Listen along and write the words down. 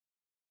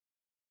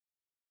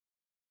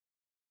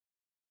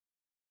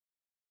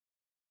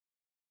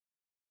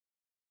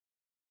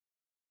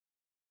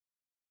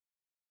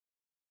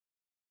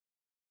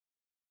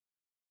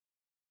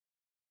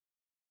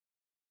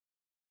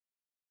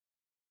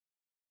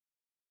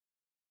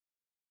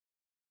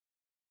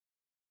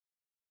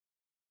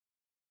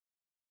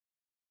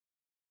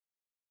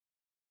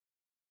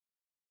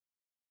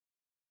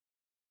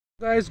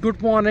Guys,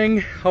 good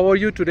morning. How are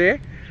you today?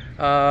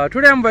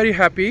 Today I'm very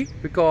happy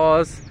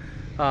because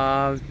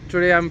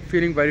today I'm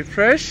feeling very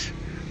fresh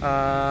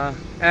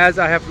as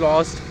I have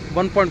lost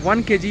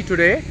 1.1 kg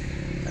today.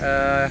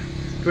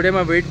 Today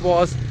my weight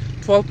was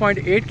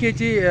 12.8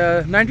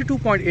 kg,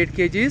 92.8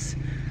 kgs,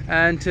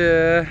 and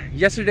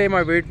yesterday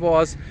my weight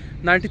was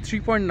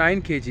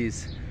 93.9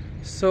 kgs.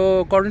 So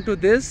according to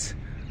this,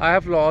 I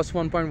have lost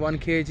 1.1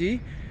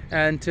 kg,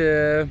 and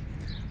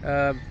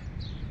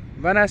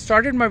when I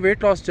started my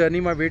weight loss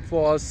journey, my weight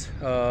was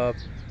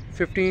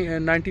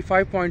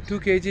 95.2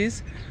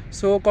 kgs.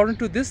 So according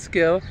to this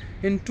scale,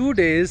 in 2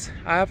 days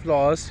I have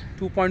lost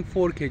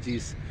 2.4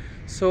 kgs.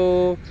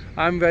 So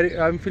I'm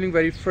feeling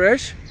very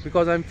fresh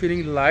because I'm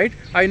feeling light.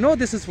 I know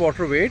this is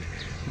water weight,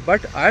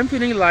 but I'm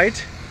feeling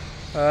light.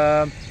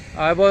 I'm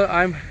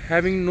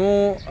having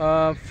no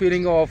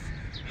feeling of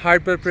high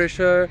blood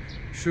pressure,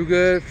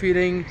 sugar,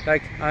 feeling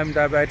like I'm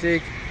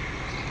diabetic,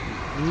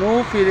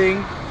 no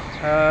feeling,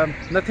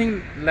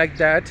 nothing like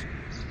that.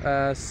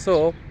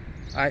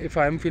 If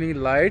I'm feeling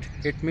light,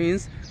 it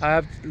means I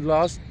have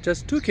lost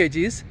just 2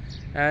 kgs,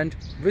 and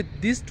with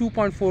these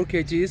 2.4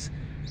 kgs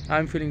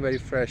I'm feeling very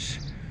fresh.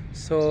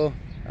 So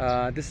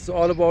this is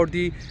all about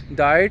the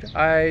diet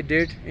I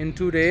did in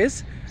 2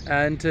 days,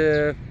 and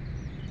the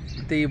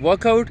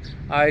workout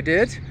I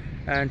did.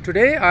 And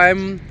today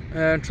I'm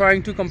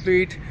trying to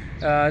complete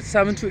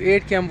 7 to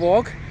 8 km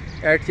walk.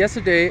 At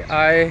yesterday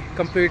I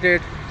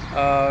completed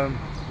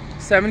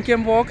 7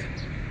 km walk,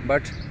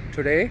 but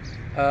today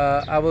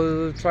I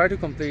will try to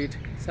complete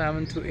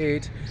 7 to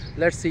 8.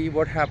 Let's see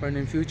what happened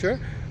in future.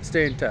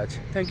 Stay in touch.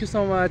 Thank you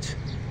so much.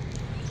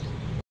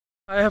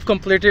 I have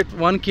completed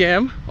 1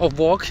 km of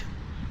walk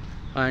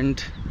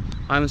and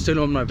I'm still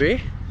on my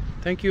way.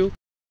 Thank you.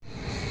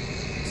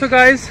 So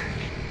guys,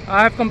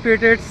 I have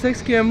completed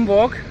 6 km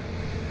walk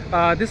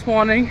this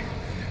morning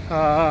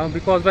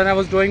because when I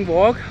was doing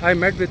walk I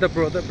met with a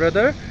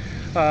brother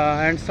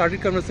and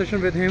started conversation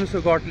with him, so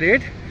got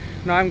late.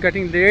 Now I'm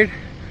getting late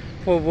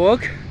for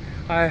work.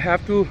 I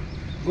have to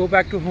go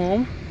back to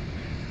home,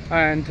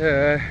 and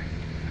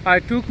I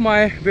took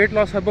my weight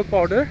loss herbal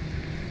powder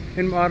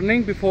in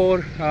morning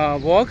before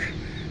walk.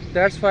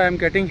 That's why I'm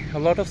getting a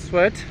lot of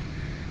sweat.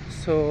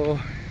 So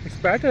it's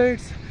better,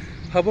 it's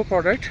herbal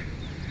product,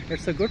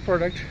 it's a good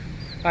product.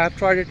 I have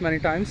tried it many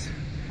times.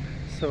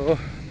 So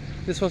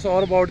this was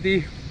all about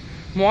the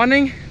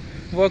morning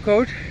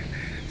workout.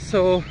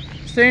 So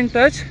stay in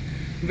touch.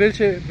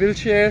 We'll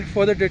share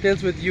further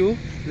details with you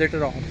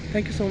later on.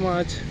 Thank you so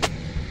much.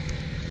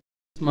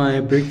 My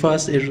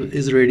breakfast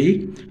is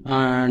ready,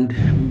 and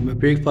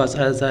breakfast,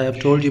 as I have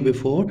told you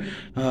before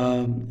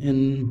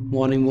in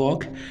morning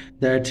walk,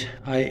 that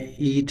I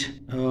eat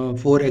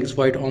 4 eggs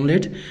white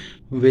omelette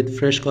with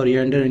fresh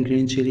coriander and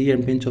green chili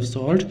and pinch of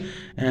salt.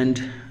 And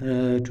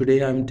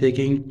today I'm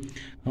taking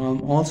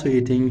also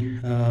eating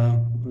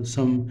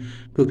some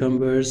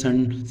cucumbers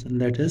and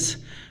lettuce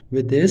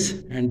with this,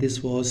 and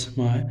this was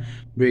my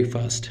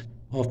breakfast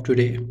of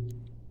today.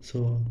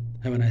 So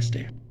have a nice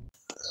day.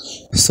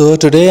 So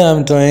today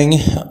I'm doing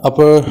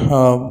upper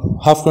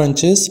half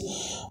crunches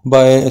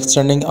by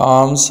extending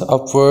arms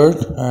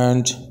upward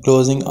and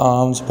closing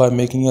arms by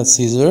making a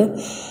scissor.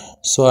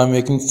 So I'm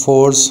making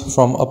force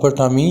from upper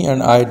tummy,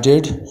 and I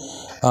did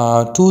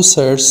 2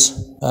 sets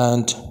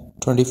and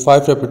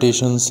 25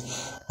 repetitions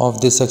of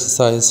this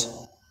exercise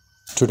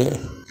today.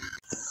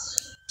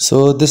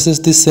 So this is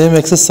the same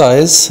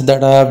exercise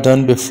that I have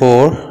done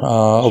before,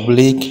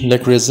 oblique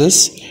leg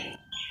raises.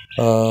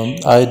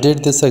 I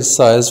did this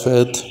exercise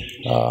with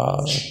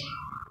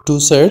 2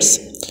 sets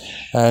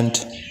and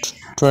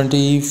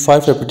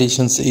 25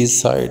 repetitions each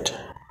side.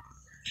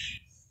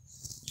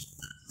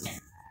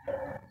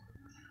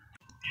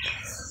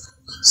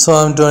 So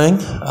I'm doing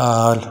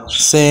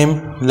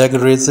same leg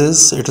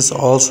raises. It is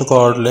also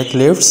called leg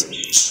lifts.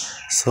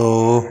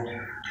 So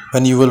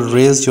when you will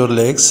raise your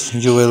legs,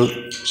 you will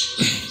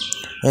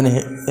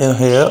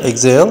inhale,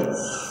 exhale,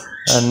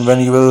 and when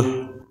you will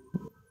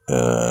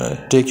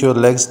take your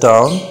legs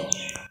down,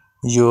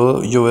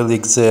 you will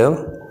exhale.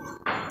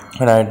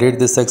 And I did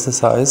this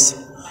exercise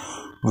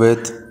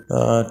with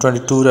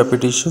 22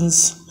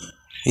 repetitions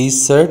each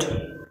set.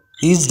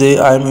 Each day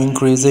I am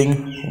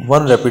increasing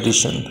 1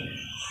 repetition.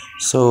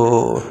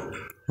 So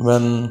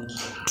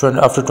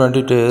after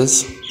 20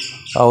 days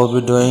I will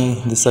be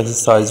doing this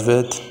exercise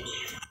with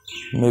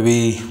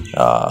maybe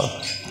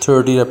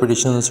 30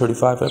 repetitions,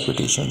 35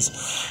 repetitions.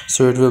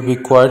 So it will be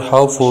quite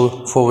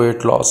helpful for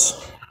weight loss.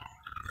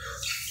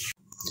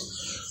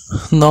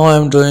 Now I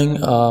am doing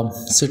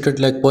seated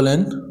leg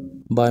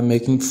pull-in by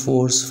making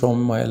force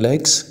from my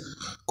legs,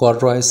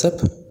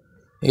 quadricep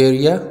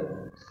area,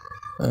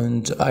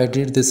 and I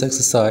did this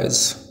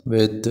exercise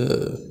with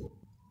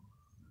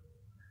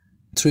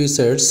 3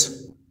 sets,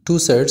 2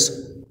 sets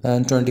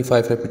and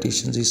 25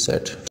 repetitions each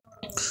set.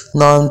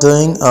 Now I'm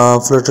doing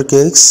flutter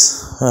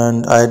kicks,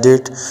 and I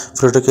did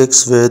flutter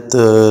kicks with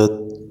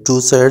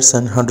 2 sets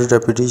and 100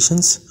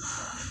 repetitions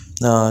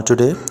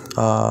today.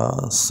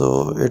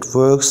 So it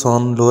works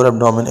on lower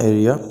abdomen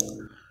area.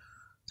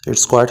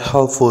 It's quite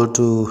helpful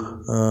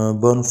to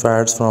burn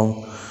fats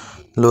from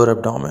lower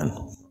abdomen.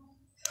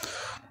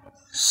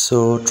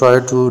 So try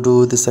to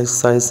do this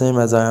exercise same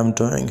as I am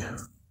doing.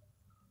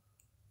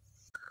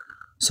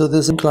 So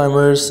this is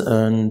climbers,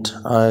 and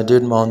I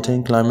did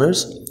mountain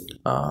climbers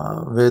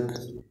with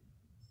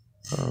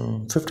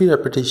 50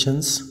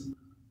 repetitions,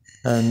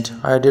 and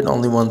I did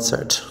only one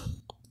set.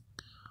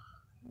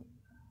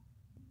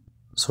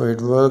 So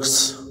it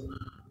works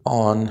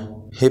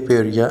on hip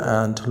area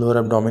and lower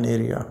abdomen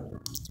area.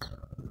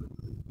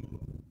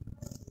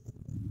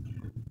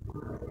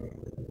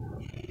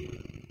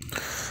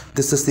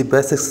 This is the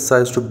best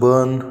exercise to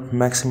burn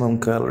maximum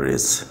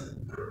calories.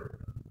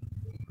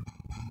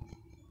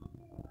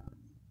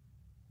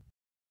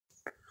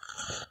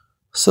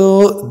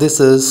 So this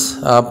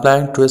is a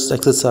plank twist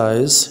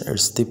exercise.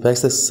 It's the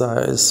best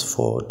exercise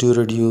for to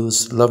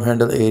reduce love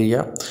handle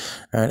area,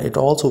 and it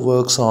also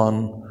works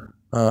on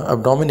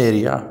abdomen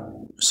area,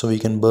 so we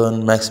can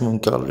burn maximum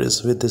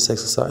calories with this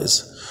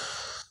exercise.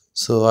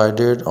 So I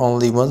did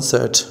only one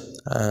set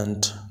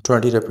and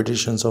 20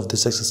 repetitions of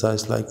this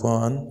exercise, like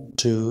 1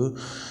 2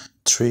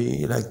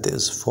 3, like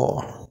this,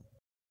 4.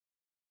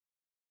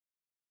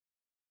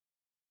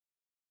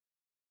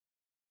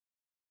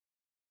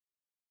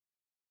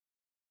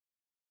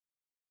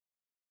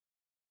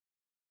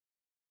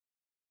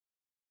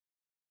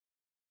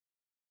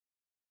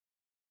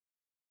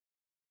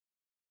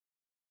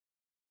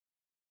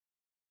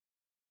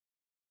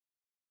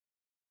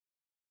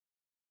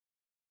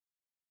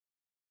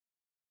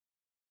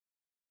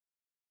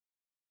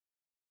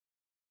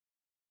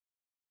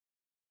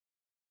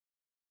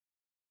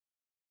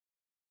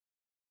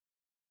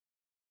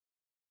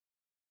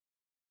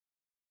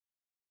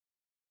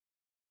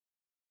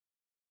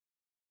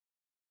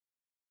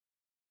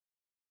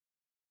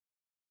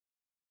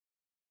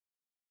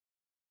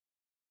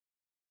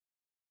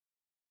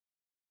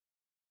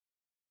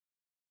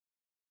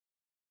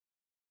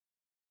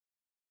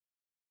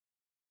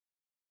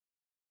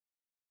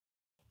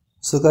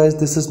 So guys,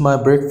 this is my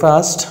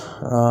breakfast.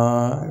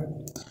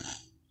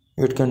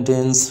 It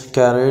contains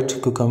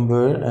carrot,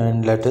 cucumber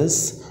and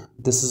lettuce.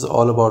 This is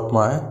all about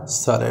my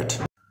salad.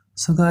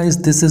 So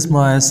guys, this is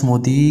my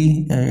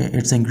smoothie.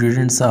 Its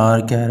ingredients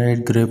are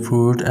carrot,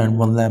 grapefruit and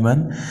one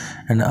lemon,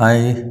 and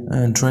I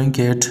drink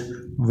it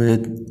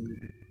with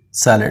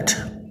salad.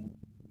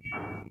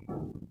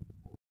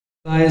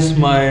 Guys,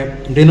 my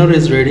dinner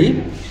is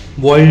ready.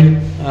 Boiled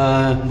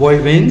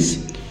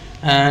wings,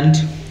 and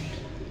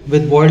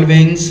with boiled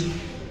wings,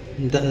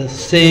 the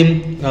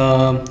same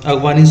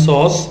Afghani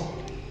sauce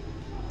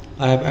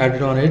I have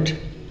added on it,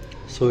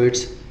 so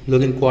it's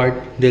looking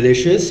quite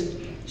delicious.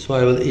 So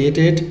I will eat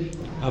it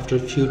after a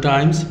few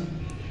times.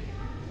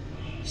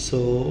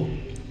 So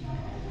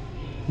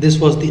this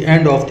was the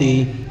end of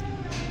the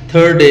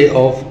third day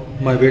of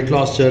my weight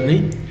loss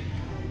journey.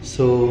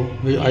 So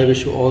I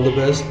wish you all the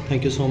best.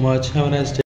 Thank you so much. Have a nice day.